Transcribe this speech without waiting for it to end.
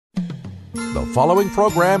The following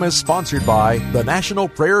program is sponsored by the National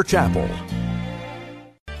Prayer Chapel.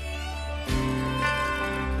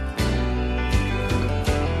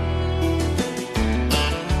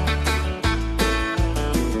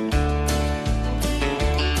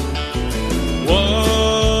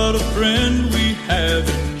 What a friend we have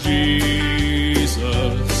in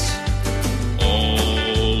Jesus,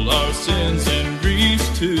 all our sins and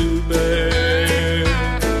griefs to bear.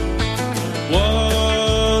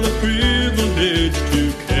 What a privilege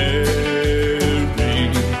to carry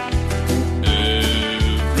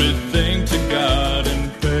everything to God in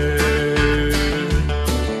prayer.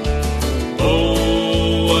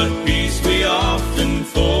 Oh, what peace we often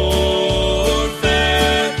forfeit.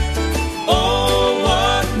 Oh,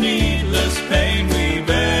 what needless pain we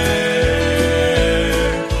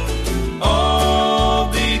bear.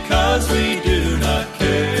 All because we do not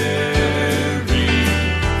carry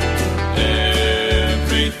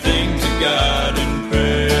everything to God in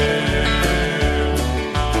prayer.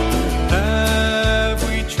 Have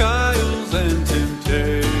we trials and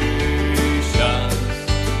temptations?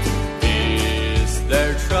 Is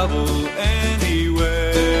there trouble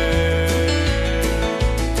anywhere?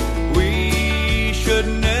 We should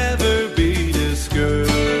never be discouraged.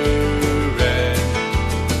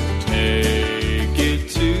 Take it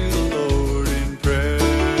to the Lord in prayer.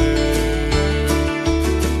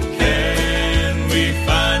 Can we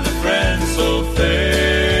find a friend so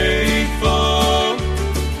faithful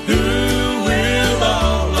who will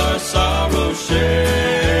all our sorrows share?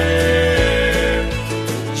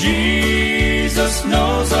 Jesus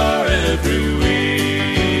knows our every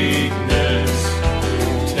weakness.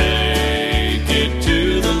 Take it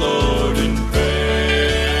to the Lord in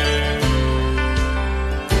prayer.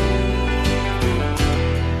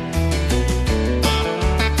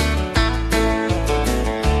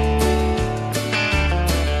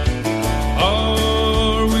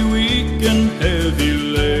 Are we weak and heavy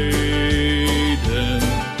laden,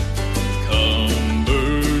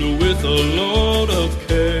 cumbered with a load of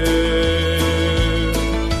care?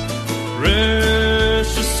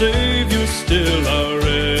 Precious Savior, still our refuge.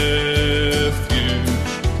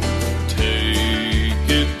 Take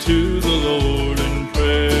it to the Lord in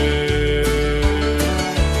prayer.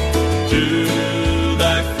 Do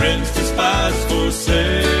thy friends despise,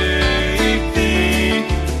 forsake thee?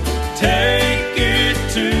 Take it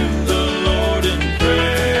to the Lord in prayer.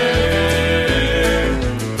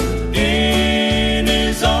 In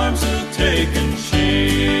his arms he'll take and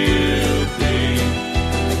shield thee.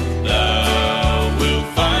 Thou wilt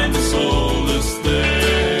find a solace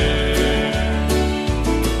there.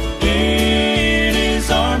 In his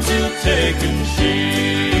arms he'll take and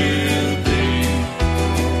shield thee.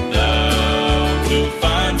 Thou wilt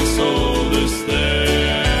find a solace there.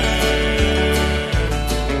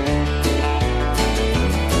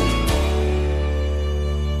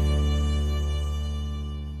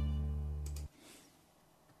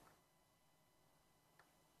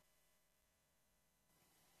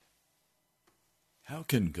 How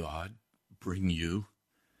can God bring you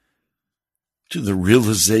to the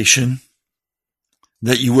realization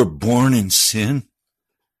that you were born in sin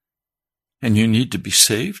and you need to be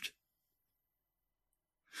saved?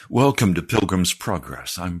 Welcome to Pilgrim's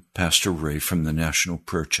Progress. I'm Pastor Ray from the National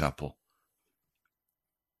Prayer Chapel.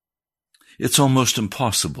 It's almost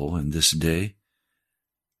impossible in this day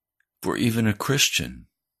for even a Christian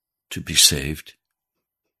to be saved.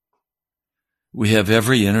 We have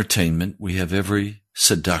every entertainment. We have every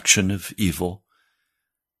seduction of evil.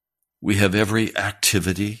 We have every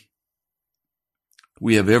activity.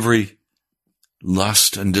 We have every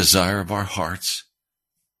lust and desire of our hearts.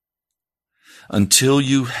 Until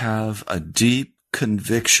you have a deep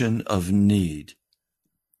conviction of need,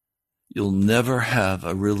 you'll never have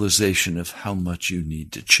a realization of how much you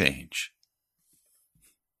need to change.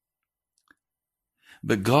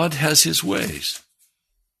 But God has His ways.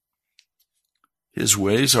 His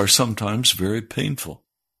ways are sometimes very painful.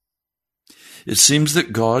 It seems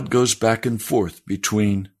that God goes back and forth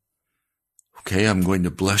between, okay, I'm going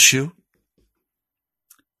to bless you.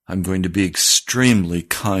 I'm going to be extremely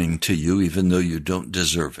kind to you, even though you don't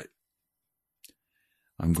deserve it.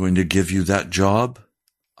 I'm going to give you that job.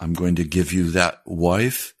 I'm going to give you that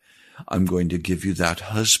wife. I'm going to give you that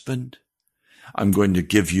husband. I'm going to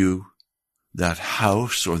give you that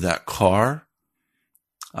house or that car.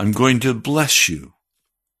 I'm going to bless you.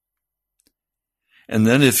 And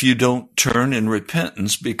then if you don't turn in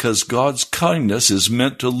repentance, because God's kindness is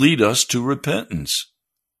meant to lead us to repentance.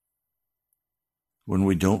 When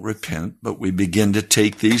we don't repent, but we begin to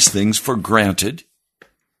take these things for granted,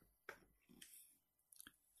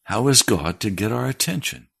 how is God to get our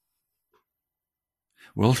attention?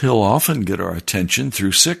 Well, he'll often get our attention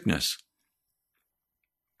through sickness,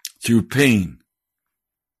 through pain.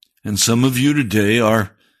 And some of you today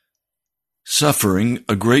are suffering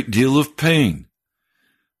a great deal of pain.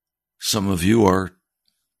 Some of you are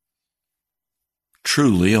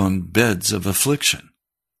truly on beds of affliction.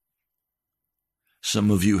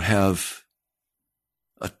 Some of you have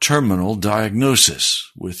a terminal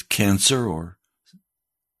diagnosis with cancer or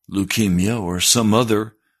leukemia or some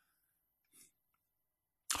other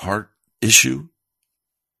heart issue.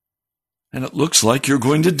 And it looks like you're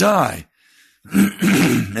going to die.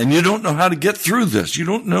 And you don't know how to get through this. You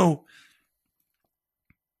don't know.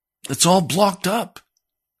 It's all blocked up.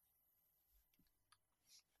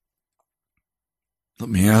 Let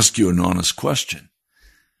me ask you an honest question.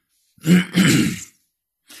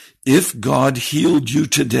 If God healed you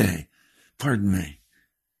today, pardon me,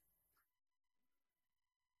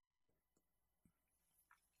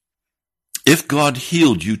 if God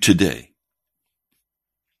healed you today,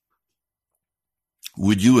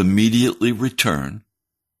 would you immediately return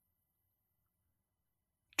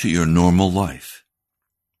to your normal life?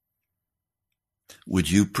 Would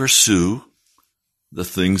you pursue the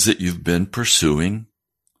things that you've been pursuing?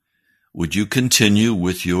 Would you continue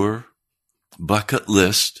with your bucket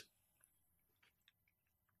list?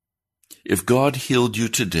 If God healed you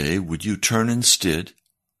today, would you turn instead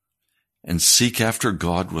and seek after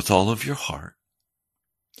God with all of your heart,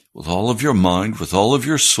 with all of your mind, with all of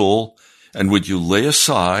your soul, and would you lay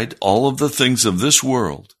aside all of the things of this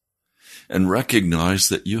world and recognize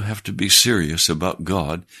that you have to be serious about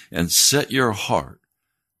God and set your heart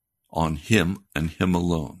on Him and Him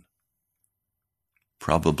alone?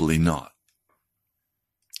 Probably not.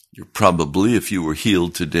 You probably, if you were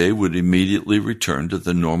healed today, would immediately return to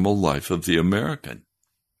the normal life of the American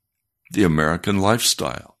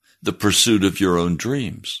lifestyle, the pursuit of your own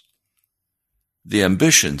dreams, the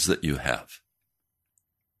ambitions that you have.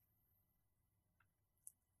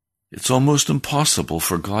 It's almost impossible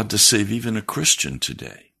for God to save even a Christian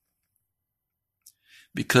today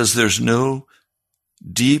because there's no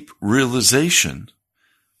deep realization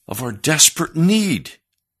of our desperate need.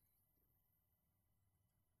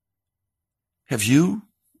 Have you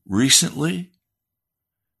recently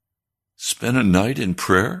spent a night in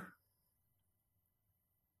prayer?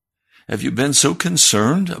 Have you been so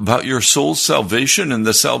concerned about your soul's salvation and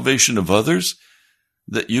the salvation of others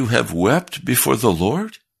that you have wept before the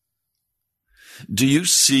Lord? Do you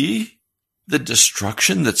see the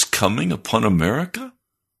destruction that's coming upon America?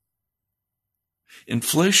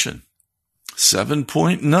 Inflation,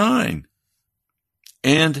 7.9,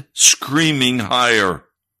 and screaming higher.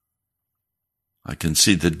 I can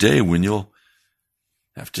see the day when you'll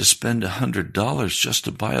have to spend $100 just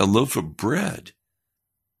to buy a loaf of bread.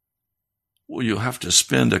 Well, you'll have to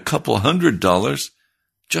spend a couple $100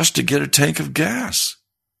 just to get a tank of gas.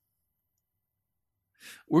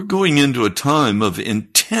 We're going into a time of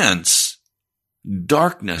intense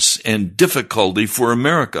darkness and difficulty for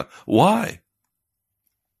America. Why?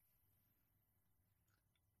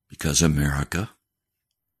 Because America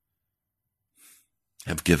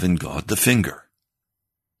have given God the finger.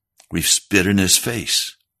 We've spit in His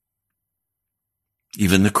face.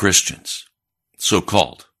 Even the Christians,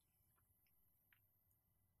 so-called.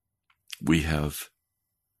 We have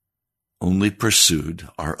only pursued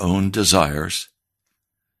our own desires.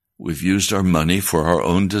 We've used our money for our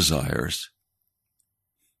own desires.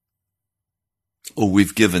 Oh,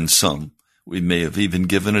 we've given some. We may have even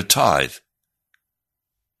given a tithe.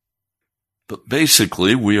 But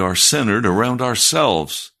basically, we are centered around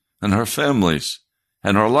ourselves and our families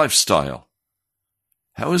and our lifestyle.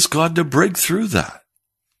 How is God to break through that?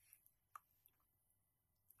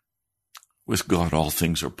 With God, all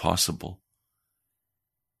things are possible.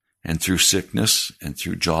 And through sickness and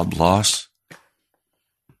through job loss,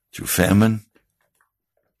 through famine,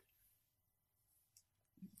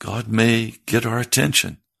 God may get our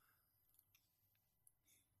attention.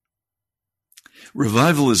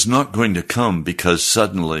 Revival is not going to come because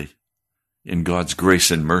suddenly, in God's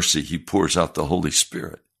grace and mercy, He pours out the Holy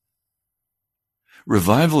Spirit.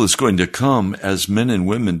 Revival is going to come as men and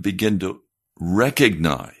women begin to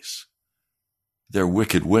recognize their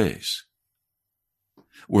wicked ways,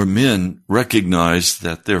 where men recognize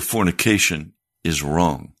that their fornication is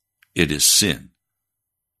wrong. It is sin.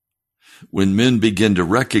 When men begin to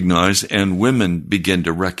recognize and women begin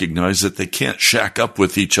to recognize that they can't shack up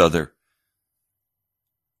with each other,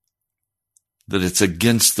 that it's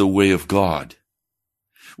against the way of God.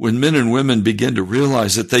 When men and women begin to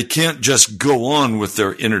realize that they can't just go on with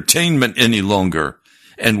their entertainment any longer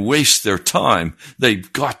and waste their time,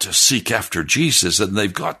 they've got to seek after Jesus and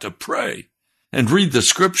they've got to pray and read the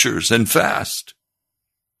scriptures and fast.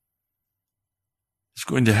 It's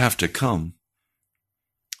going to have to come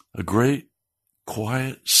a great,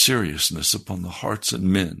 quiet seriousness upon the hearts of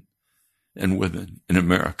men and women in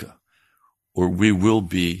America, or we will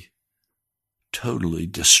be totally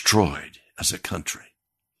destroyed as a country.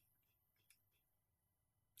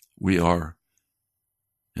 We are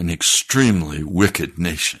an extremely wicked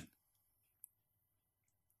nation.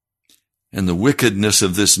 And the wickedness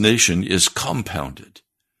of this nation is compounded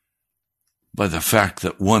by the fact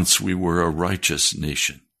that once we were a righteous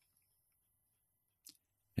nation,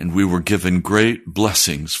 and we were given great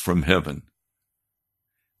blessings from heaven,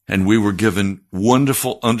 and we were given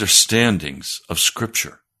wonderful understandings of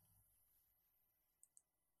Scripture.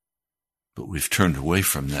 But we've turned away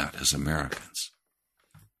from that as Americans.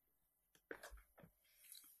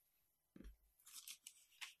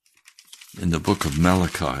 In the book of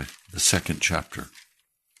Malachi, the 2nd chapter.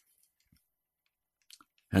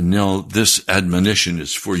 And now this admonition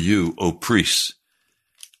is for you, O priests.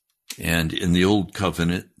 And in the old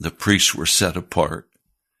covenant, the priests were set apart.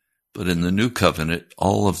 But in the new covenant,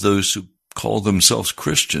 all of those who call themselves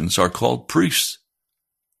Christians are called priests.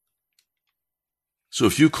 So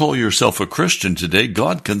if you call yourself a Christian today,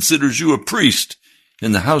 God considers you a priest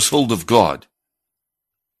in the household of God.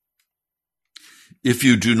 If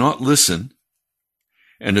you do not listen,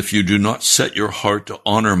 and if you do not set your heart to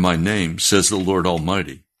honor my name, says the Lord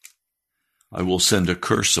Almighty, I will send a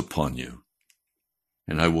curse upon you,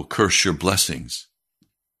 and I will curse your blessings.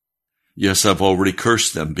 Yes, I've already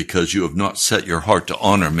cursed them because you have not set your heart to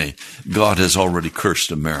honor me. God has already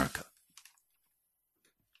cursed America.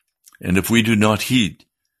 And if we do not heed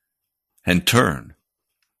and turn,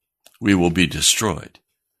 we will be destroyed.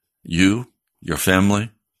 You, your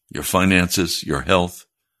family, your finances, your health,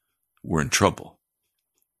 we're in trouble.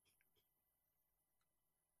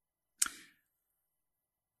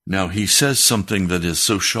 Now, he says something that is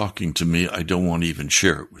so shocking to me, I don't want to even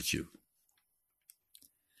share it with you.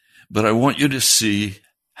 But I want you to see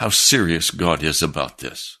how serious God is about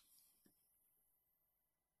this.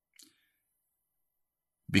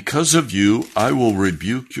 Because of you, I will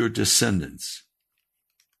rebuke your descendants.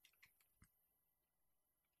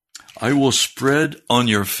 I will spread on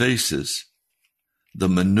your faces the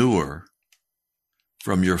manure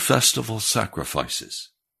from your festival sacrifices,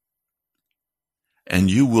 and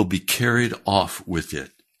you will be carried off with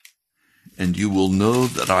it. And you will know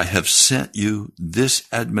that I have sent you this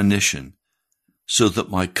admonition so that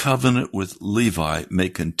my covenant with Levi may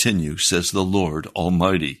continue, says the Lord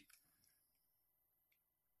Almighty.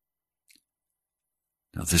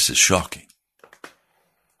 Now this is shocking.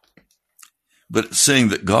 But it's saying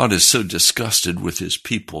that God is so disgusted with his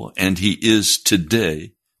people, and he is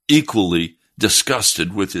today equally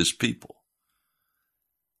disgusted with his people,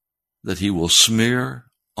 that he will smear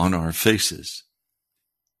on our faces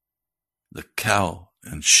the cow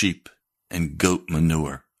and sheep and goat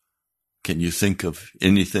manure. Can you think of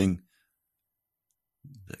anything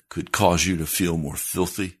that could cause you to feel more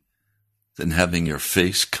filthy than having your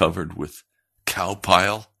face covered with cow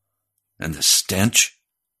pile and the stench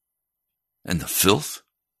and the filth?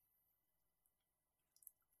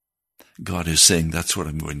 God is saying, that's what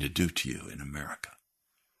I'm going to do to you in America.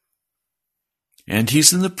 And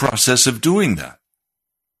he's in the process of doing that.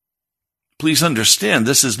 Please understand,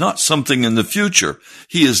 this is not something in the future.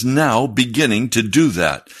 He is now beginning to do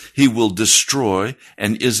that. He will destroy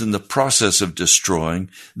and is in the process of destroying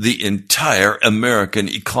the entire American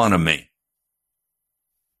economy.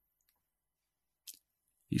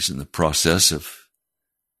 He's in the process of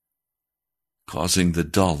causing the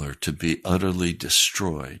dollar to be utterly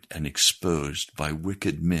destroyed and exposed by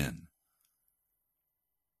wicked men.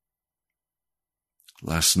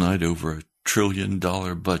 Last night, over $1 trillion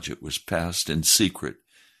budget was passed in secret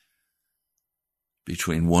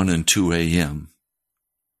between 1 and 2 a.m.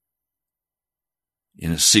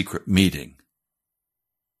 in a secret meeting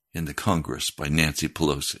in the Congress by Nancy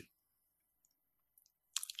Pelosi,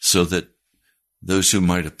 so that those who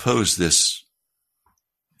might oppose this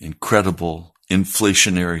incredible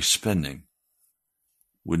inflationary spending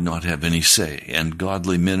would not have any say, and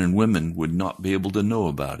godly men and women would not be able to know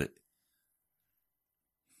about it.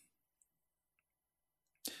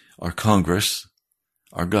 Our Congress,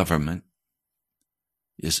 our government,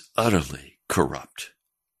 is utterly corrupt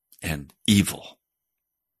and evil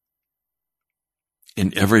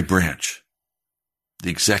in every branch,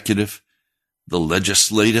 the executive, the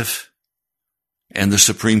legislative, and the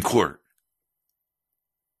Supreme Court.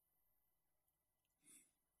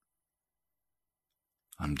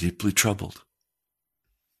 I'm deeply troubled.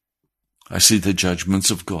 I see the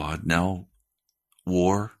judgments of God now,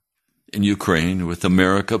 war in Ukraine, with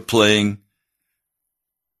America playing,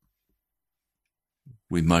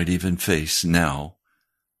 we might even face now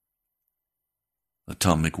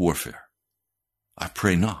atomic warfare. I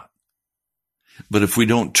pray not. But if we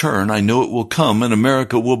don't turn, I know it will come and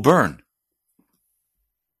America will burn.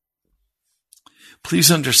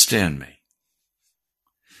 Please understand me.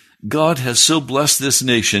 God has so blessed this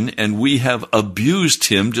nation, and we have abused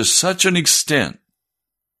him to such an extent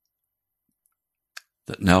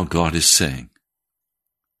that now God is saying,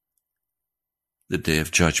 the day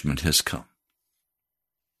of judgment has come.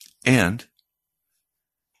 And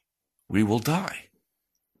we will die.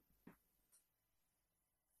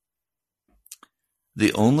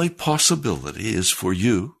 The only possibility is for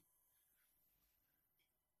you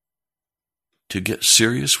to get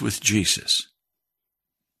serious with Jesus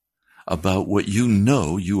about what you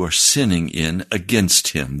know you are sinning in against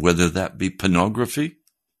him, whether that be pornography,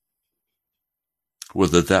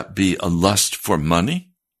 whether that be a lust for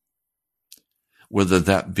money, whether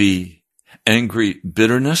that be angry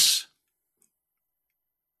bitterness,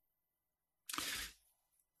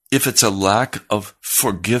 if it's a lack of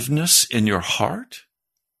forgiveness in your heart.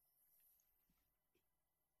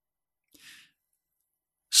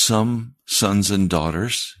 Some sons and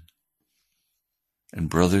daughters and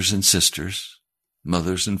brothers and sisters,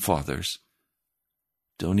 mothers and fathers,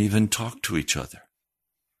 don't even talk to each other.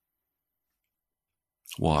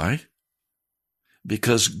 Why?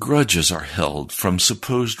 Because grudges are held from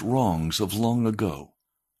supposed wrongs of long ago.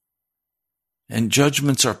 And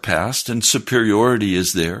judgments are passed, and superiority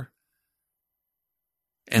is there,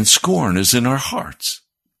 and scorn is in our hearts.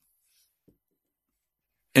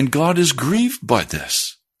 And God is grieved by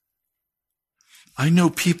this. I know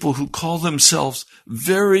people who call themselves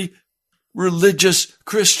very religious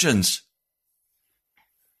Christians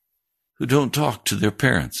who don't talk to their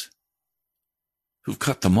parents, who've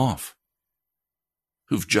cut them off,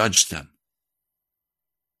 who've judged them.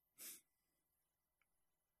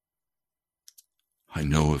 I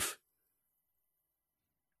know of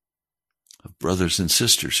brothers and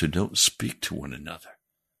sisters who don't speak to one another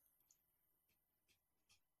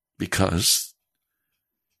because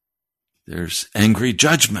there's angry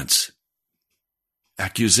judgments,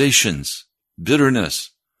 accusations,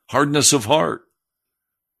 bitterness, hardness of heart.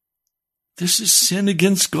 This is sin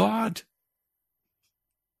against God.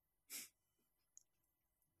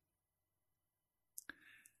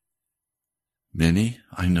 Many,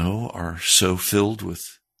 I know, are so filled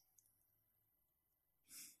with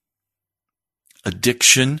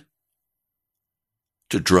addiction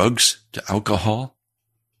to drugs, to alcohol,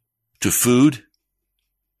 to food,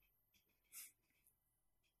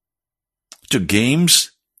 to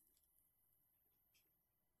games,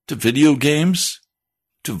 to video games,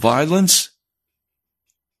 to violence.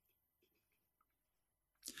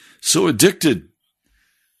 So addicted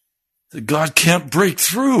that God can't break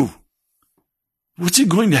through. What's he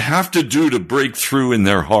going to have to do to break through in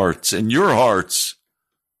their hearts, in your hearts?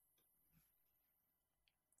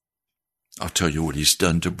 I'll tell you what he's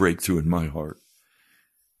done to break through in my heart.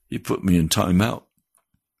 He put me in timeout.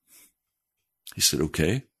 He said,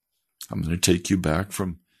 okay, I'm going to take you back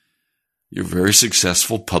from your very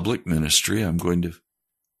successful public ministry. I'm going to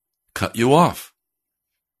cut you off.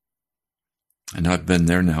 And I've been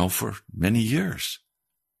there now for many years.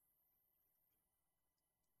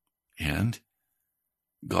 And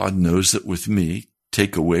God knows that with me,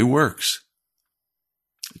 takeaway works.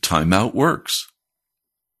 Timeout works.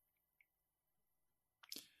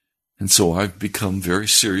 And so I've become very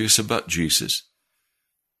serious about Jesus.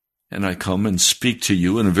 And I come and speak to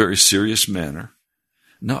you in a very serious manner.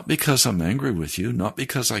 Not because I'm angry with you, not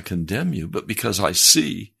because I condemn you, but because I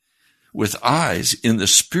see with eyes in the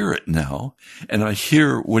Spirit now, and I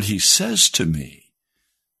hear what he says to me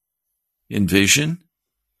in vision,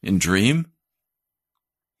 in dream.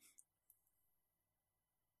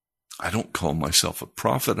 I don't call myself a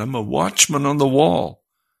prophet. I'm a watchman on the wall.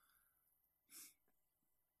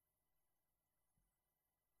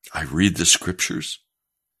 I read the scriptures.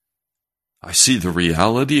 I see the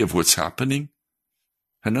reality of what's happening,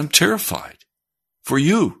 and I'm terrified for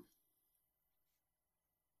you.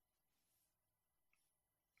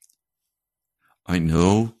 I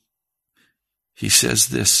know he says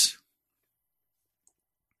this.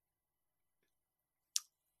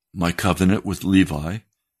 My covenant with Levi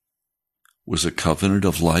was a covenant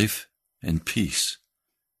of life and peace,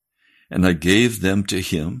 and I gave them to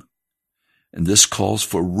him, and this calls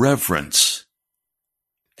for reverence.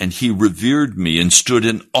 And he revered me and stood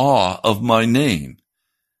in awe of my name.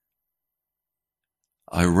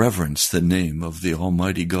 I reverence the name of the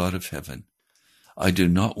Almighty God of heaven. I do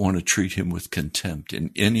not want to treat him with contempt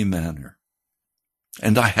in any manner.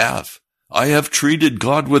 And I have. I have treated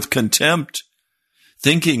God with contempt,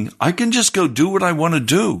 thinking I can just go do what I want to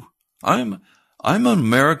do. I'm an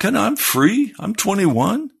American. I'm free. I'm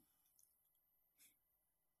 21.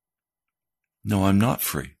 No, I'm not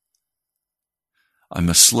free. I'm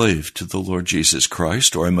a slave to the Lord Jesus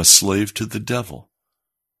Christ, or I'm a slave to the devil.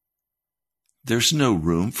 There's no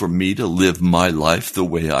room for me to live my life the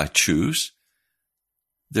way I choose.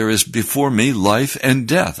 There is before me life and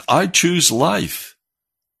death. I choose life.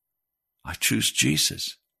 I choose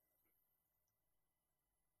Jesus.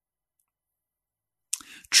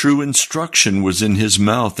 True instruction was in his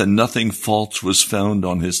mouth, and nothing false was found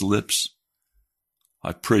on his lips.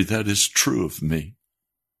 I pray that is true of me.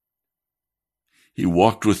 He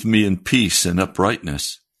walked with me in peace and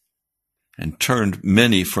uprightness, and turned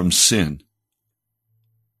many from sin.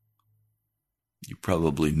 You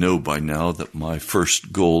probably know by now that my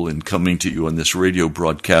first goal in coming to you on this radio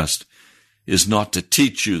broadcast is not to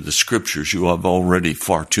teach you the scriptures. You have already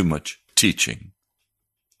far too much teaching.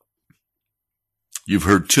 You've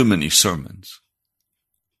heard too many sermons.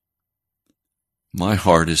 My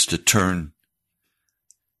heart is to turn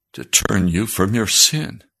you from your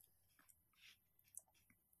sin,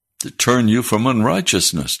 to turn you from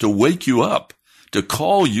unrighteousness, to wake you up, to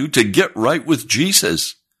call you to get right with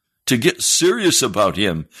Jesus, to get serious about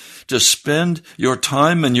him, to spend your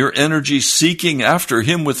time and your energy seeking after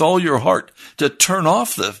him with all your heart, to turn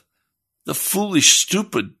off the foolish,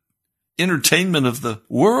 stupid entertainment of the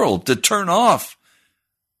world, to turn off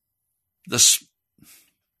the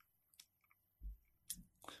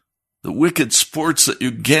wicked sports that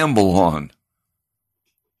you gamble on,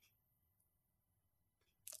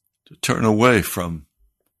 to turn away from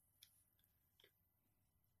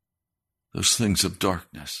those things of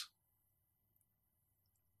darkness.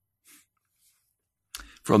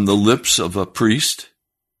 From the lips of a priest,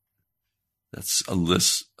 that's a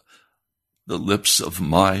list, the lips of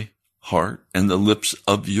my heart and the lips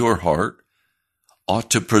of your heart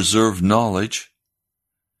ought to preserve knowledge.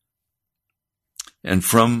 And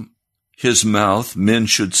from his mouth, men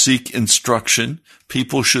should seek instruction.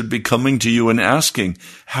 People should be coming to you and asking,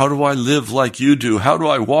 how do I live like you do? How do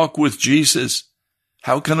I walk with Jesus?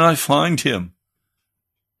 How can I find him?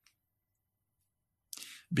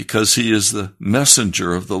 Because he is the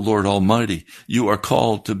messenger of the Lord Almighty. You are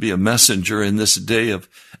called to be a messenger in this day of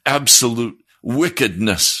absolute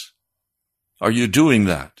wickedness. Are you doing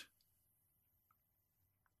that?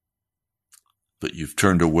 But you've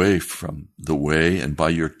turned away from the way, and by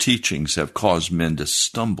your teachings have caused men to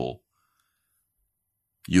stumble.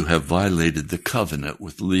 You have violated the covenant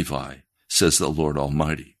with Levi, says the Lord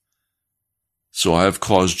Almighty. So I have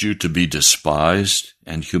caused you to be despised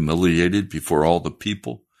and humiliated before all the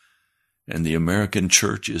people, and the American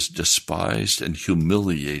church is despised and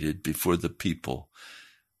humiliated before the people.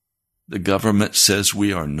 The government says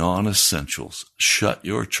we are non-essentials. Shut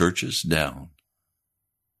your churches down.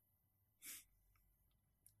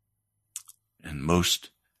 And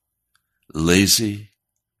most lazy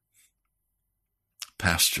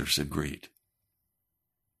pastors agreed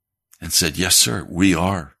and said, yes, sir, we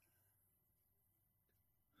are.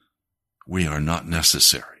 We are not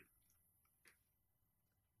necessary.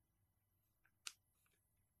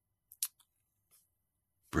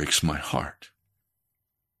 Breaks my heart.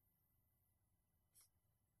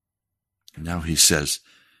 And now he says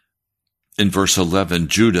in verse 11,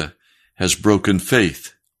 Judah has broken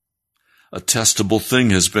faith. A testable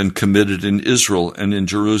thing has been committed in Israel and in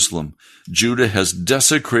Jerusalem. Judah has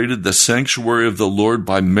desecrated the sanctuary of the Lord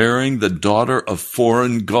by marrying the daughter of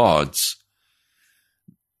foreign gods.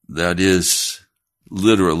 That is,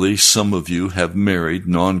 literally, some of you have married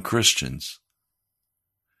non-Christians.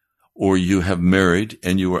 Or you have married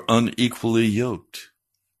and you are unequally yoked.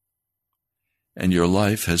 And your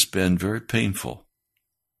life has been very painful.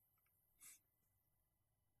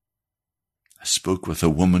 I spoke with a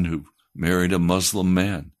woman who married a Muslim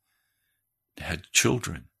man, had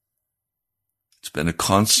children. It's been a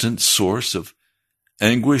constant source of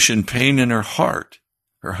anguish and pain in her heart.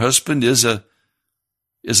 Her husband is a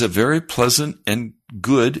very pleasant and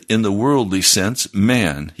good in the worldly sense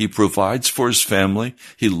man. He provides for his family.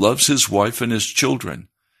 He loves his wife and his children.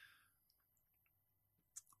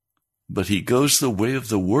 But he goes the way of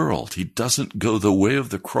the world. He doesn't go the way of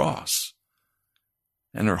the cross.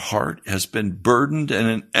 And her heart has been burdened and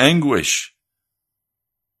in anguish.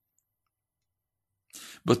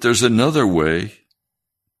 But there's another way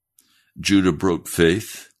Judah broke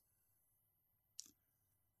faith.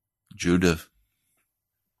 Judah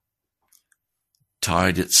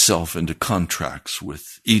tied itself into contracts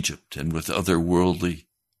with Egypt and with other worldly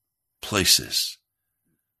places.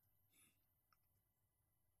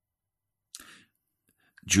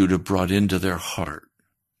 Judah brought into their heart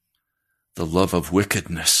the love of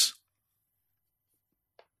wickedness.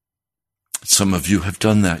 Some of you have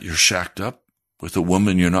done that. You're shacked up with a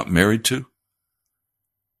woman you're not married to.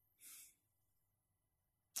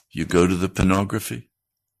 You go to the pornography.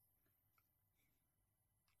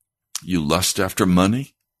 You lust after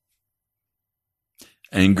money.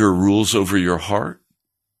 Anger rules over your heart.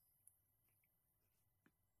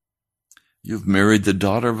 You've married the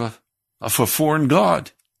daughter of a foreign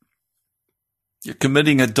god. You're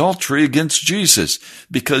committing adultery against Jesus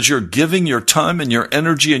because you're giving your time and your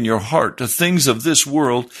energy and your heart to things of this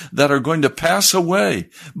world that are going to pass away,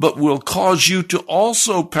 but will cause you to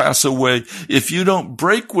also pass away if you don't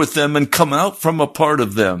break with them and come out from a part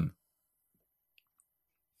of them.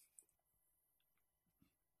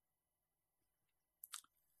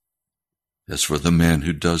 As for the man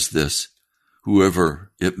who does this,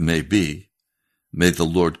 whoever it may be, may the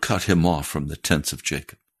Lord cut him off from the tents of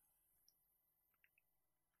Jacob,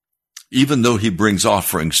 even though he brings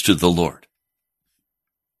offerings to the Lord.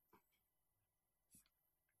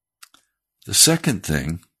 The second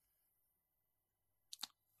thing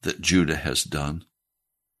that Judah has done,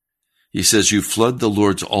 he says, you flood the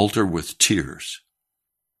Lord's altar with tears.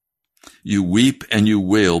 You weep and you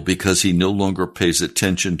wail because he no longer pays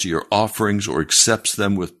attention to your offerings or accepts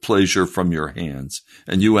them with pleasure from your hands.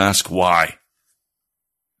 And you ask why?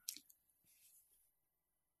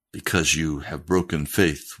 Because you have broken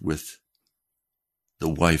faith with the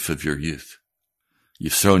wife of your youth.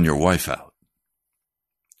 You've thrown your wife out,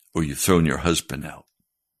 or you've thrown your husband out.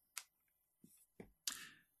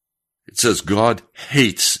 It says God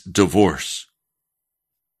hates divorce.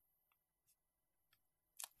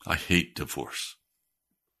 I hate divorce.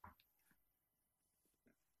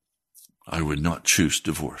 I would not choose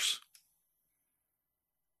divorce.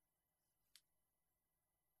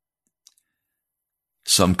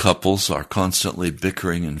 Some couples are constantly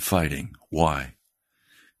bickering and fighting. Why?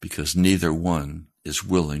 Because neither one is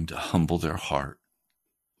willing to humble their heart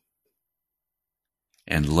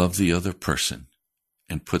and love the other person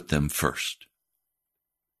and put them first.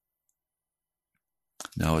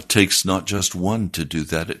 Now, it takes not just one to do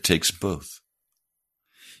that, it takes both.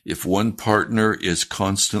 If one partner is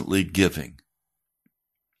constantly giving,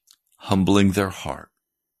 humbling their heart,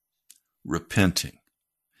 repenting,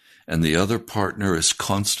 and the other partner is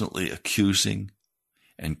constantly accusing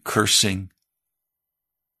and cursing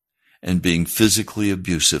and being physically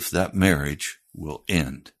abusive, that marriage will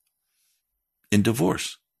end in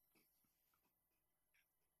divorce.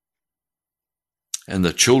 And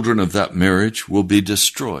the children of that marriage will be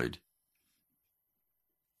destroyed.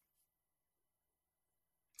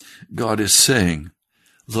 God is saying,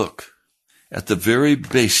 look, at the very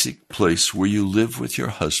basic place where you live with your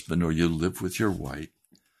husband or you live with your wife,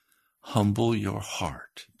 humble your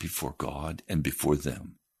heart before God and before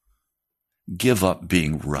them. Give up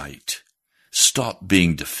being right. Stop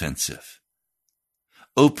being defensive.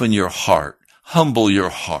 Open your heart, humble your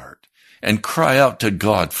heart, and cry out to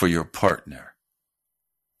God for your partner.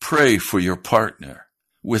 Pray for your partner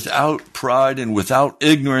without pride and without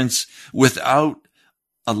ignorance, without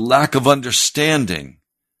a lack of understanding.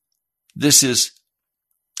 This is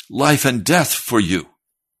life and death for you.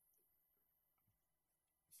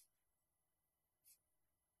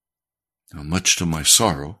 Now, much to my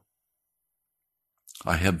sorrow,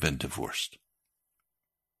 I have been divorced.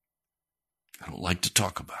 I don't like to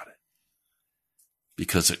talk about it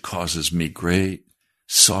because it causes me great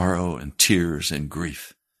sorrow and tears and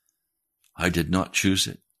grief. I did not choose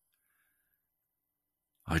it.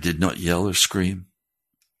 I did not yell or scream.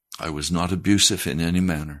 I was not abusive in any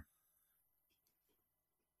manner.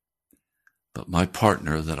 But my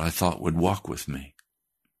partner that I thought would walk with me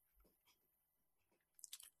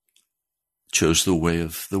chose the way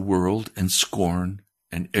of the world and scorn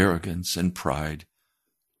and arrogance and pride,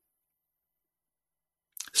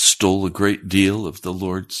 stole a great deal of the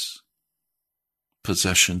Lord's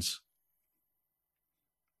possessions.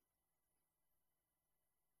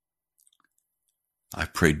 I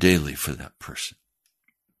pray daily for that person.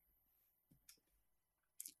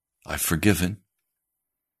 I've forgiven,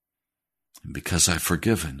 and because I've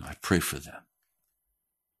forgiven, I pray for them.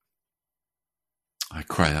 I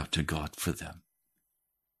cry out to God for them.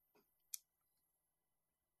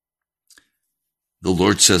 The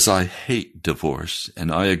Lord says, I hate divorce, and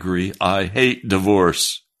I agree, I hate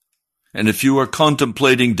divorce. And if you are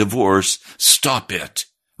contemplating divorce, stop it,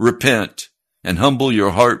 repent, and humble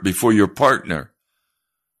your heart before your partner.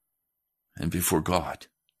 and before God.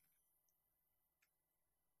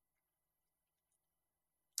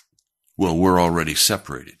 Well, we're already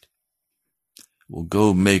separated. Well,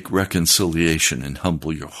 go make reconciliation and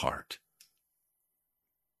humble your heart.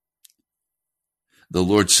 The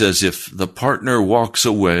Lord says if the partner walks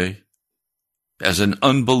away as an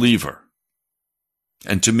unbeliever,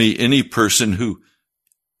 and to me, any person who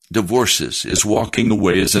divorces is walking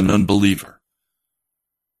away as an unbeliever,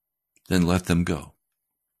 then let them go.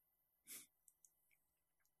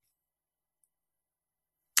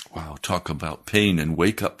 Wow, talk about pain and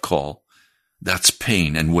wake-up call. That's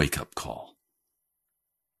pain and wake-up call.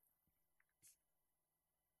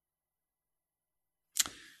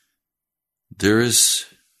 There is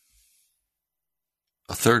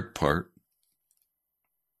a third part.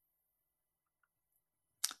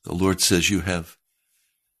 The Lord says, you have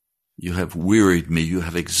wearied me, you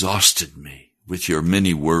have exhausted me with your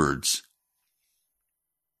many words.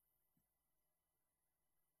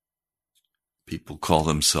 People call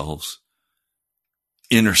themselves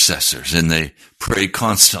intercessors and they pray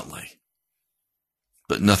constantly,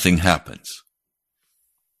 but nothing happens.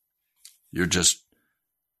 You're just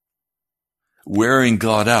wearing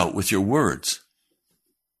God out with your words.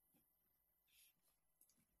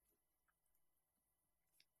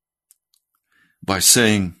 By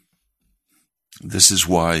saying, this is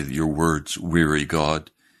why your words weary God,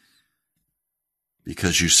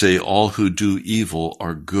 because you say all who do evil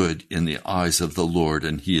are good in the eyes of the Lord,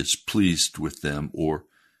 and he is pleased with them, or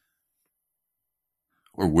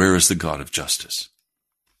where is the God of justice?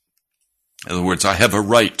 In other words, I have a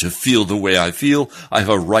right to feel the way I feel. I have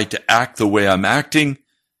a right to act the way I'm acting,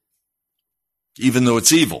 even though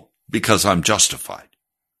it's evil, because I'm justified.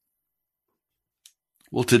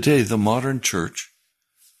 Well, today, the modern church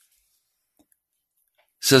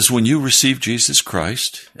says when you receive Jesus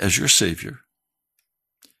Christ as your Savior,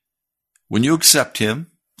 when you accept him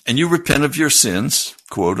and you repent of your sins,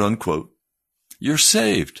 quote unquote, you're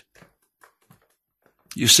saved.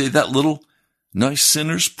 You say that little nice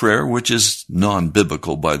sinner's prayer, which is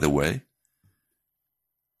non-biblical, by the way.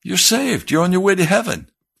 You're saved. You're on your way to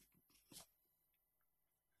heaven.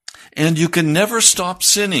 And you can never stop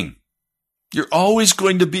sinning. You're always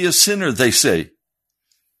going to be a sinner, they say.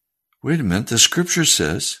 Wait a minute, the scripture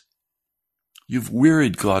says, you've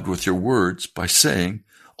wearied God with your words by saying,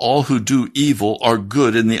 all who do evil are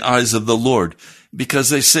good in the eyes of the Lord. Because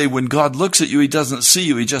they say when God looks at you, he doesn't see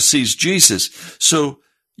you, he just sees Jesus. So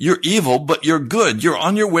you're evil, but you're good. You're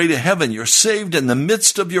on your way to heaven. You're saved in the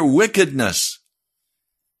midst of your wickedness.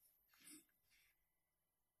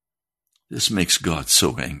 This makes God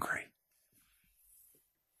so angry.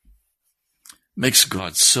 Makes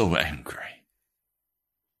God so angry.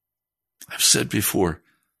 I've said before,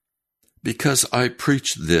 because I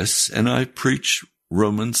preach this, and I preach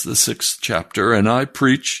Romans, the 6th chapter, and I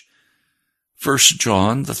preach 1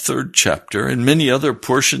 John, the 3rd chapter, and many other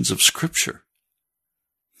portions of Scripture,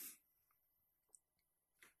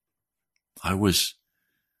 I was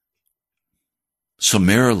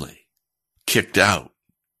summarily kicked out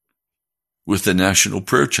with the National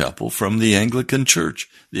Prayer Chapel from the Anglican Church.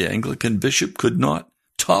 The Anglican bishop could not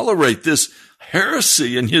tolerate this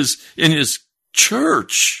heresy in his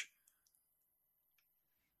church.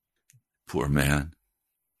 Poor man.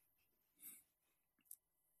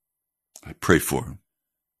 I pray for him.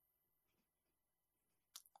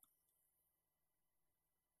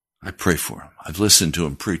 I pray for him. I've listened to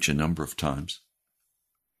him preach a number of times.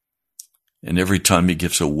 And every time he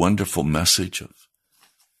gives a wonderful message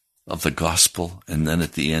of the gospel, and then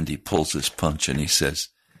at the end he pulls his punch and he says,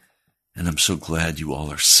 and I'm so glad you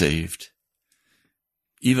all are saved.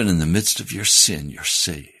 Even in the midst of your sin, you're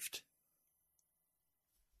saved.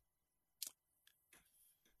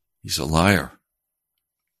 He's a liar.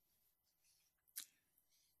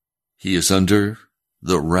 He is under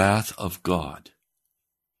the wrath of God.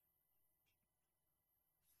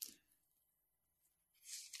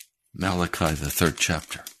 Malachi, the 3rd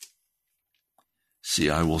chapter. See,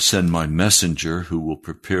 I will send my messenger who will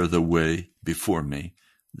prepare the way before me.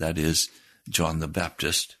 That is John the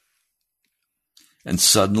Baptist. And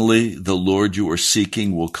suddenly the Lord you are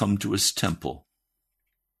seeking will come to his temple.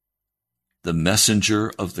 The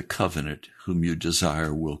messenger of the covenant whom you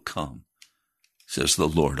desire will come, says the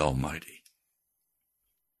Lord Almighty.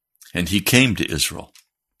 And he came to Israel.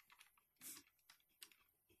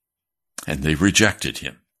 And they rejected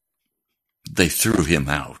him. They threw him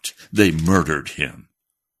out. They murdered him.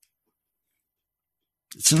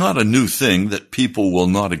 It's not a new thing that people will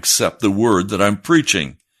not accept the word that I'm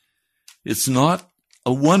preaching. It's not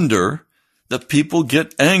a wonder that people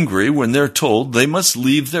get angry when they're told they must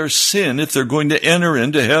leave their sin if they're going to enter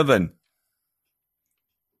into heaven.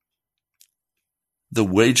 the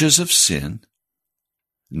wages of sin,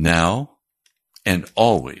 now and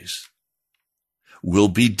always, will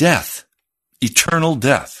be death, eternal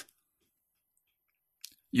death.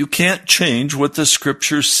 You can't change what the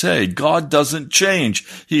scriptures say. God doesn't change.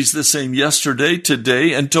 He's the same yesterday,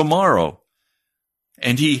 today, and tomorrow.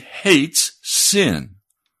 And he hates sin.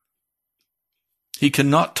 He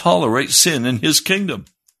cannot tolerate sin in his kingdom.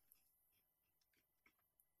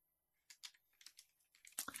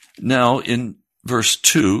 Now, in verse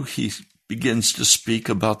 2, he begins to speak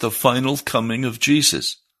about the final coming of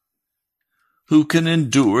Jesus. Who can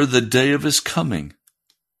endure the day of his coming?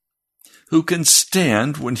 Who can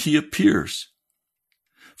stand when he appears?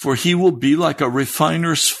 For he will be like a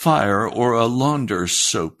refiner's fire or a launderer's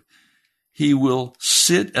soap. He will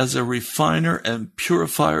sit as a refiner and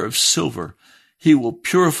purifier of silver. He will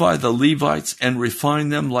purify the Levites and refine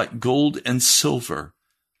them like gold and silver.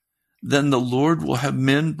 Then the Lord will have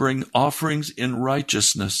men bring offerings in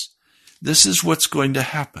righteousness. This is what's going to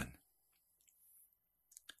happen.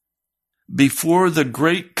 Before the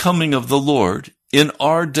great coming of the Lord, in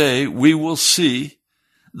our day, we will see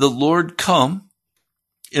the Lord come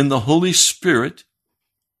in the Holy Spirit,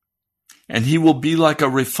 and he will be like a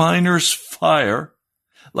refiner's fire,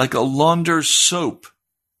 like a launderer's soap.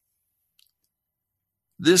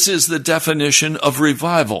 This is the definition of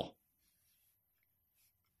revival.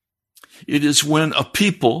 It is when a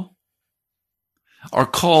people are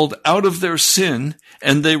called out of their sin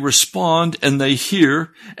and they respond and they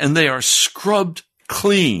hear and they are scrubbed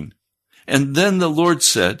clean. And then the Lord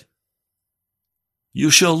said,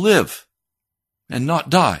 "You shall live and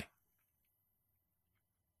not die."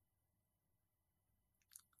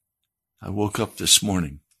 I woke up this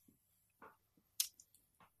morning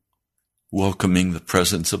welcoming the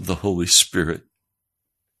presence of the Holy Spirit.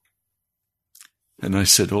 And I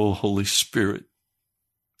said, "Oh, Holy Spirit,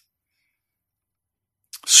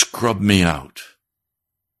 scrub me out.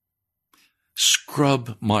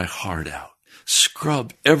 Scrub my heart out.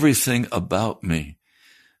 Scrub everything about me.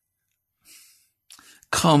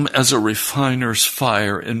 Come as a refiner's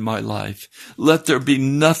fire in my life. Let there be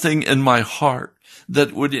nothing in my heart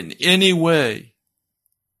that would in any way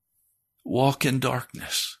walk in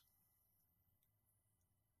darkness."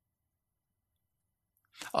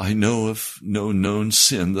 I know of no known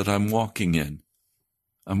sin that I'm walking in.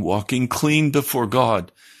 I'm walking clean before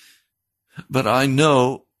God. But I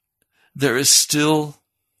know there is still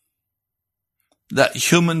that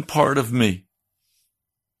human part of me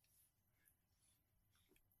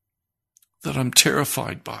that I'm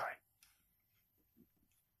terrified by.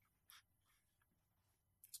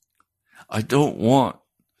 I don't want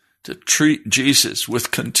to treat Jesus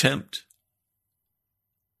with contempt.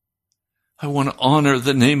 I want to honor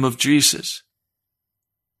the name of Jesus.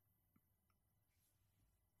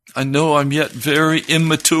 I know I'm yet very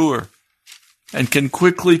immature and can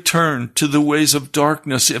quickly turn to the ways of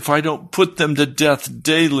darkness if I don't put them to death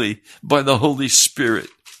daily by the Holy Spirit.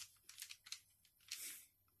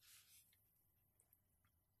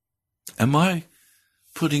 Am I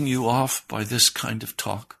putting you off by this kind of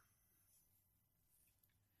talk?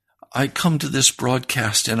 I come to this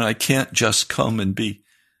broadcast and I can't just come and be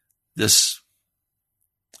this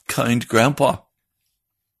kind grandpa,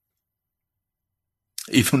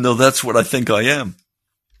 even though that's what I think I am.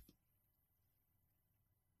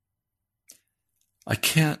 I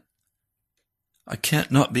can't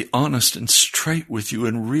not be honest and straight with you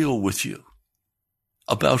and real with you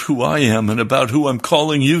about who I am and about who I'm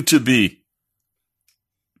calling you to be.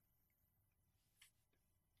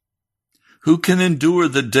 Who can endure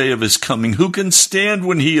the day of his coming? Who can stand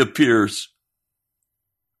when he appears?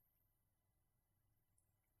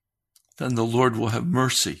 Then the Lord will have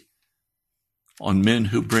mercy on men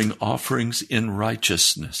who bring offerings in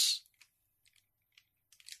righteousness.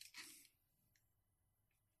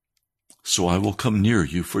 So I will come near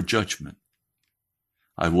you for judgment.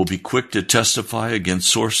 I will be quick to testify against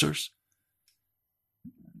sorcerers,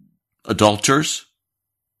 adulterers,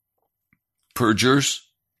 perjurers,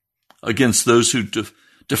 against those who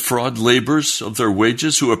defraud laborers of their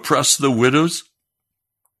wages, who oppress the widows,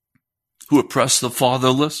 who oppress the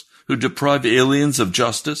fatherless, who deprive aliens of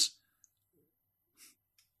justice.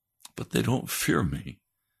 But they don't fear me,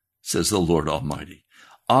 says the Lord Almighty.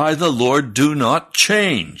 I, the Lord, do not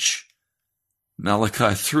change.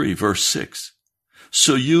 Malachi 3, verse 6.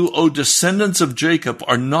 So you, O descendants of Jacob,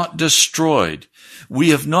 are not destroyed. We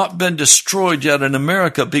have not been destroyed yet in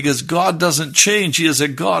America because God doesn't change. He is a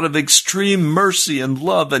God of extreme mercy and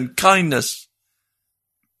love and kindness.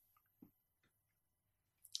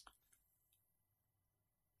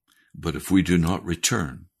 But if we do not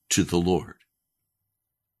return to the Lord,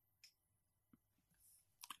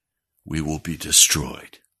 we will be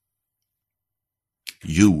destroyed.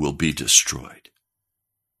 You will be destroyed.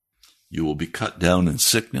 You will be cut down in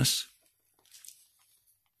sickness.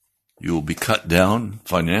 You will be cut down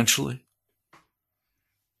financially.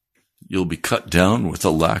 You'll be cut down with a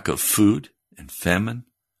lack of food and famine,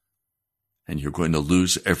 and you're going to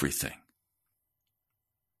lose everything.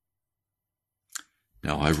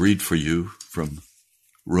 Now I read for you from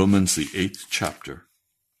Romans, the 8th chapter.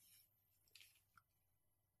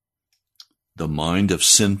 The mind of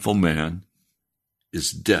sinful man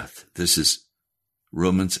is death. This is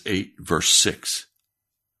Romans 8, verse 6.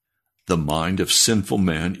 The mind of sinful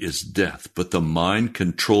man is death, but the mind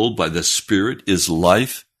controlled by the Spirit is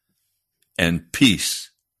life and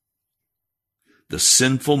peace. The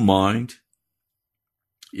sinful mind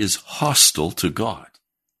is hostile to God.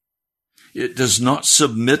 It does not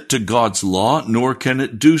submit to God's law, nor can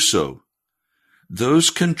it do so. Those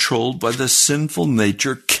controlled by the sinful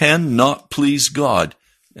nature cannot please God.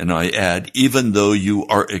 And I add, even though you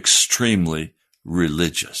are extremely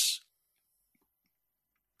religious.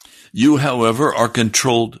 You, however, are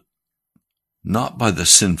controlled not by the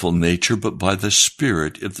sinful nature, but by the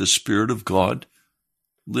Spirit, if the Spirit of God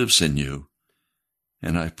lives in you.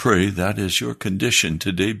 And I pray that is your condition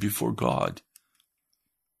today before God.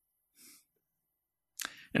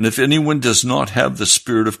 And if anyone does not have the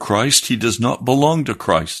Spirit of Christ, he does not belong to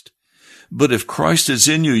Christ. But if Christ is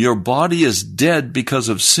in you, your body is dead because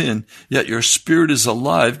of sin, yet your spirit is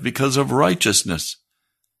alive because of righteousness.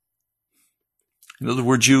 In other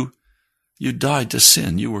words, you died to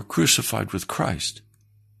sin. You were crucified with Christ.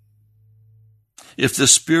 If the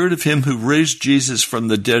Spirit of him who raised Jesus from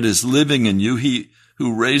the dead is living in you, he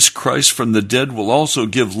who raised Christ from the dead will also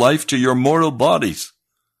give life to your mortal bodies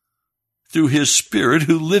through his Spirit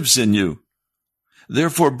who lives in you.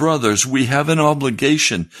 Therefore, brothers, we have an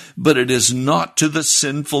obligation, but it is not to the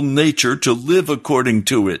sinful nature to live according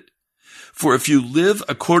to it. For if you live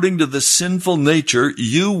according to the sinful nature,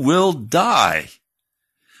 you will die.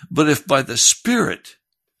 But if by the Spirit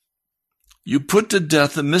you put to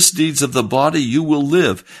death the misdeeds of the body, you will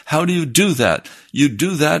live. How do you do that? You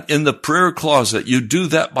do that in the prayer closet. You do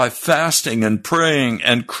that by fasting and praying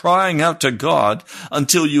and crying out to God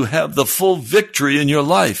until you have the full victory in your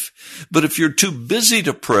life. But if you're too busy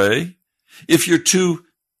to pray, if you're too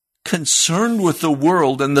concerned with the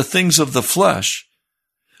world and the things of the flesh,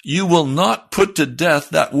 you will not put to death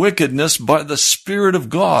that wickedness by the Spirit of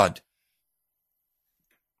God.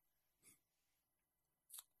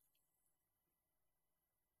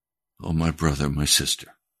 Oh, my brother, my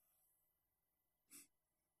sister,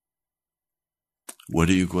 what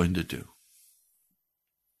are you going to do?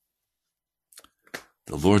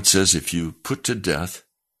 The Lord says if you put to death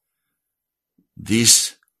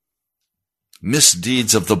these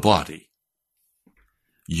misdeeds of the body,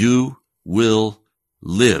 you will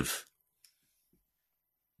live.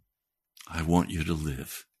 I want you to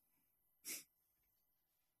live.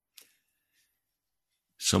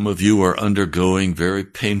 Some of you are undergoing very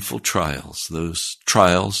painful trials, those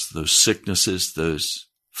sicknesses, those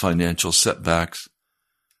financial setbacks.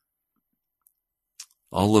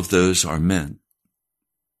 All of those are meant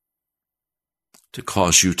to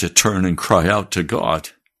cause you to turn and cry out to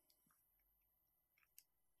God.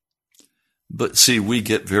 But see, we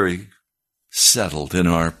get very settled in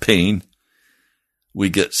our pain. We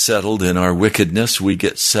get settled in our wickedness. We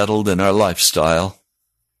get settled in our lifestyle.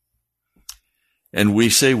 And we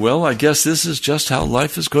say, well, I guess this is just how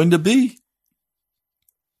life is going to be.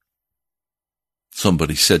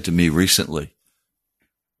 Somebody said to me recently,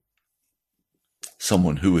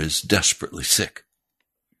 someone who is desperately sick,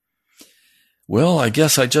 well, I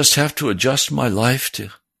guess I just have to adjust my life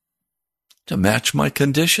to match my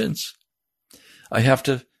conditions. I have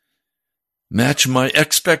to match my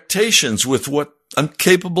expectations with what I'm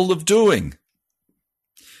capable of doing.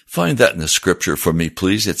 Find that in the scripture for me,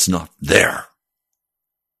 please. It's not there.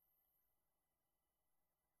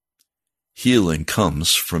 Healing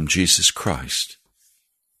comes from Jesus Christ,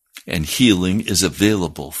 and healing is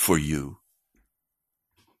available for you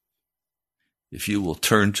if you will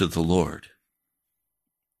turn to the Lord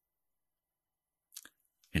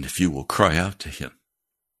and if you will cry out to him.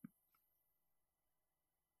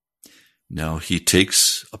 Now, he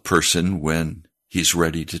takes a person when he's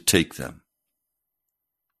ready to take them.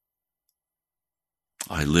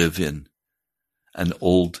 I live in an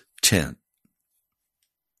old tent.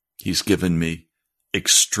 He's given me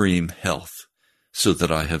extreme health so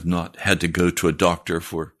that I have not had to go to a doctor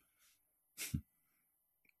for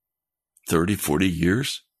 30, 40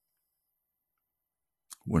 years.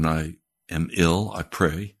 When I am ill, I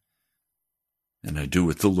pray. And I do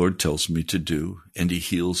what the Lord tells me to do, and he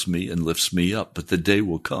heals me and lifts me up. But the day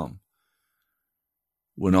will come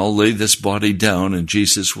when I'll lay this body down and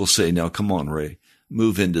Jesus will say, now come on, Ray,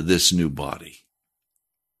 move into this new body,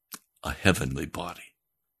 a heavenly body.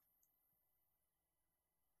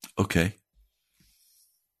 Okay.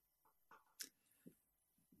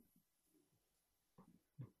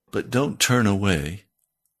 But don't turn away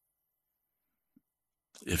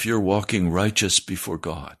if you're walking righteous before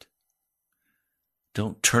God.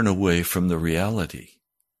 Don't turn away from the reality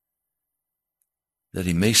that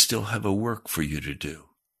he may still have a work for you to do.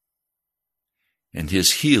 And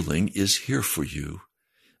his healing is here for you,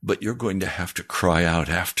 but you're going to have to cry out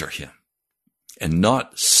after him and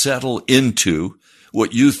not settle into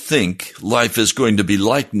what you think life is going to be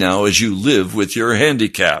like now as you live with your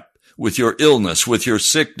handicap, with your illness, with your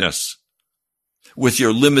sickness, with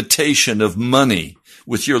your limitation of money,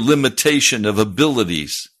 with your limitation of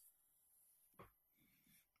abilities.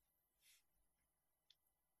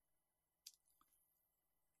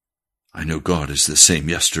 I know God is the same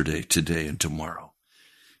yesterday, today, and tomorrow.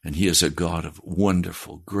 And he is a God of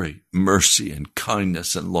wonderful, great mercy and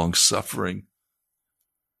kindness and long-suffering.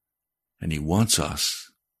 And he wants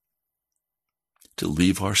us to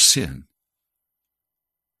leave our sin,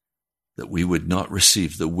 that we would not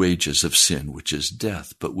receive the wages of sin, which is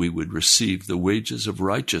death, but we would receive the wages of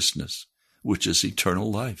righteousness, which is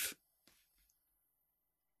eternal life.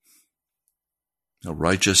 Now,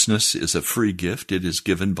 righteousness is a free gift. It is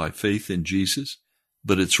given by faith in Jesus,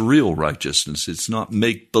 but it's real righteousness. It's not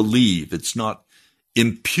make-believe. It's not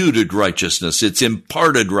imputed righteousness. It's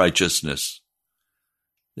imparted righteousness.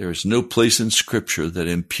 There is no place in Scripture that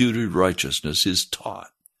imputed righteousness is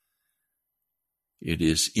taught. It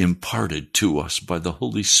is imparted to us by the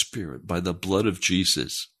Holy Spirit, by the blood of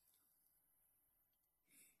Jesus.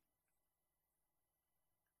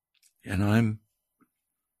 And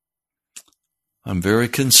I'm very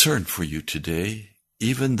concerned for you today,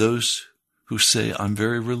 even those who say, I'm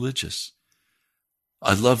very religious.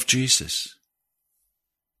 I love Jesus.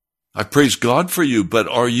 I praise God for you, but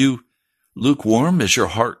are you lukewarm? Is your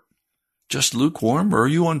heart just lukewarm? Or are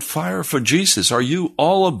you on fire for Jesus? Are you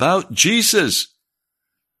all about Jesus?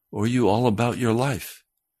 Or are you all about your life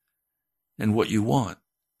and what you want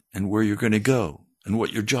and where you're going to go and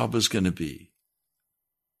what your job is going to be?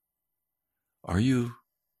 Are you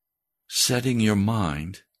setting your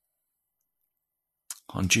mind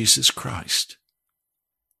on Jesus Christ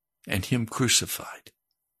and him crucified?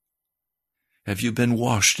 Have you been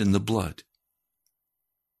washed in the blood?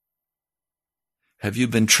 Have you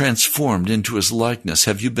been transformed into his likeness?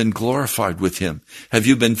 Have you been glorified with him? Have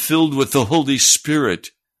you been filled with the Holy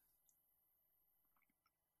Spirit?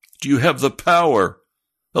 Do you have the power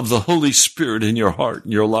of the Holy Spirit in your heart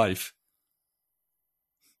and your life?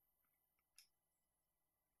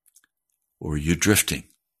 Or are you drifting,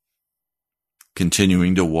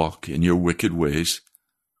 continuing to walk in your wicked ways,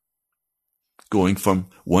 going from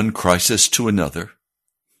one crisis to another?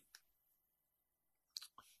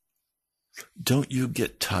 Don't you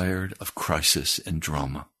get tired of crisis and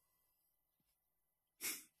drama?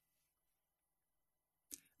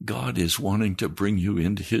 God is wanting to bring you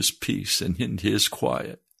into his peace and into his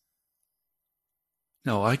quiet.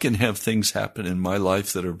 Now, I can have things happen in my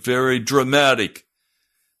life that are very dramatic,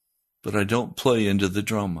 but I don't play into the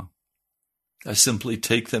drama. I simply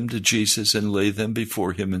take them to Jesus and lay them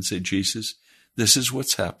before him and say, Jesus, this is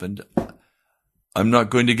what's happened. I'm not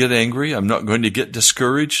going to get angry. I'm not going to get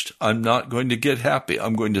discouraged. I'm not going to get happy.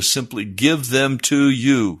 I'm going to simply give them to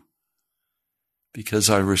you because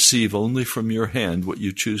I receive only from your hand what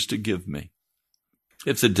you choose to give me.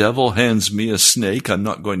 If the devil hands me a snake, I'm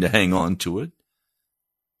not going to hang on to it.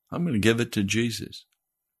 I'm going to give it to Jesus.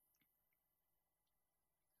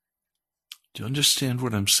 Do you understand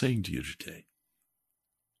what I'm saying to you today?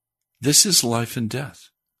 This is life and death.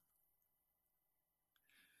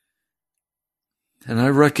 And I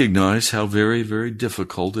recognize how very, very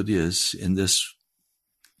difficult it is in this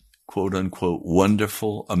quote-unquote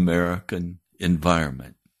wonderful American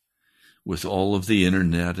environment with all of the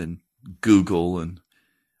internet and Google and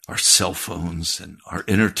our cell phones and our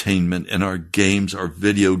entertainment and our games, our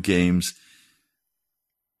video games,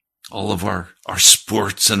 all of our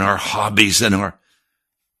sports and our hobbies and our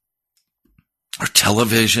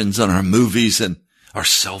televisions and our movies and our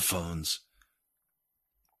cell phones.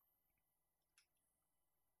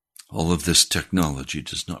 All of this technology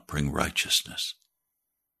does not bring righteousness.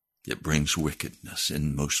 It brings wickedness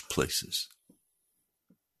in most places.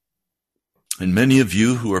 And many of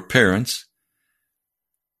you who are parents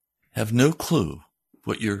have no clue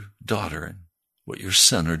what your daughter and what your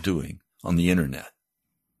son are doing on the internet.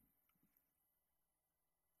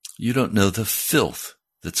 You don't know the filth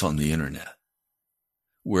that's on the internet,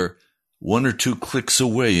 where 1 or 2 clicks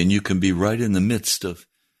away and you can be right in the midst of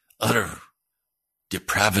utter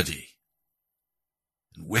depravity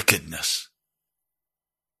and wickedness.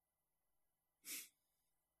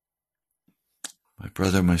 My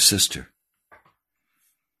brother, my sister,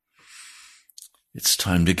 it's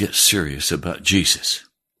time to get serious about Jesus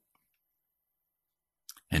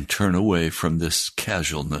and turn away from this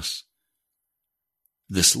casualness,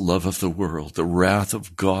 this love of the world. The wrath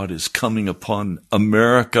of God is coming upon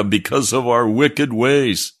America because of our wicked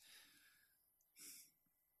ways.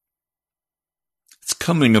 It's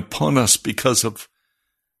coming upon us because of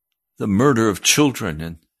the murder of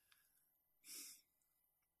children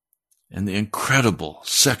and the incredible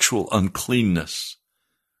sexual uncleanness,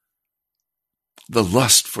 the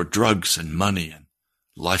lust for drugs and money and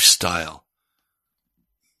lifestyle,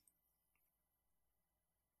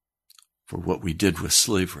 for what we did with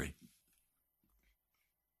slavery.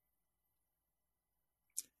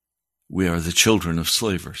 We are the children of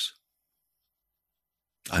slavers.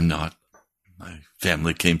 I'm not. My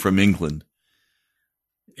family came from England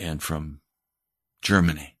and from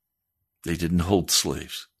Germany. They didn't hold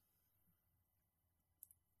slaves.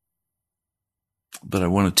 But I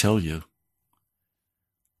want to tell you,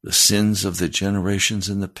 the sins of the generations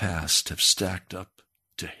in the past have stacked up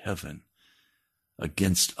to heaven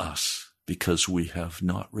against us because we have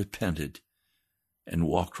not repented and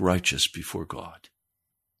walked righteous before God.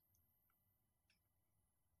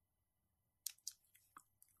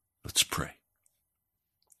 Let's pray.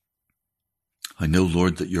 I know,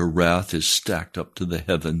 Lord, that your wrath is stacked up to the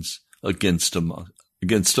heavens against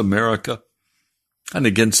America and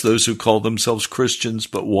against those who call themselves Christians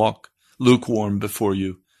but walk lukewarm before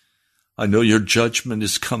you. I know your judgment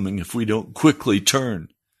is coming if we don't quickly turn.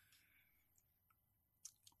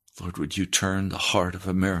 Lord, would you turn the heart of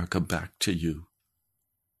America back to you?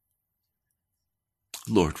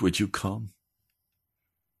 Lord, would you come?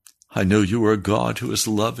 I know you are a God who is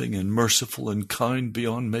loving and merciful and kind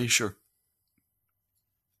beyond measure.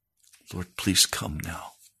 Lord, please come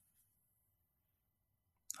now.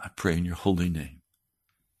 I pray in your holy name.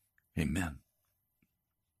 Amen.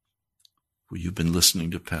 Well, you've been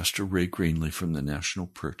listening to Pastor Ray Greenley from the National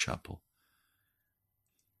Prayer Chapel.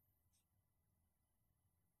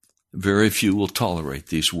 Very few will tolerate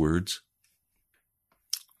these words.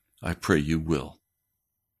 I pray you will.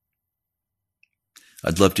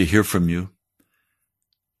 I'd love to hear from you.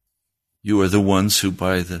 You are the ones who,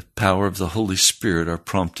 by the power of the Holy Spirit, are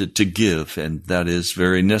prompted to give, and that is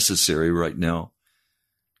very necessary right now.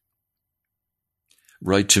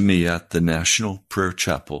 Write to me at the National Prayer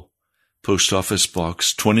Chapel, Post Office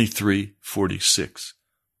Box 2346,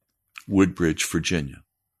 Woodbridge, Virginia,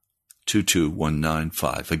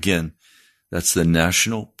 22195. Again, that's the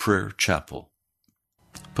National Prayer Chapel,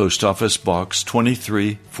 Post Office Box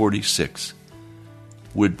 2346,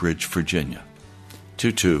 Woodbridge, Virginia,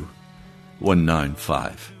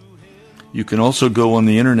 22195. You can also go on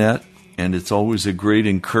the internet, and it's always a great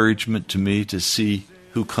encouragement to me to see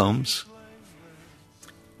who comes.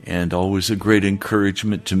 And always a great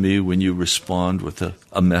encouragement to me when you respond with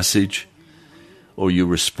a message, or you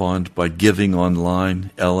respond by giving online.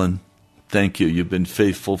 Ellen, thank you. You've been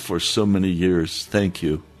faithful for so many years. Thank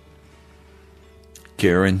you.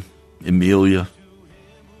 Karen, Amelia,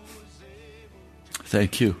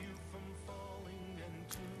 thank you.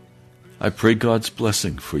 I pray God's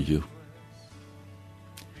blessing for you.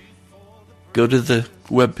 Go to the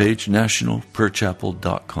webpage,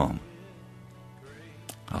 nationalprayerchapel.com.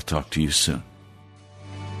 I'll talk to you soon.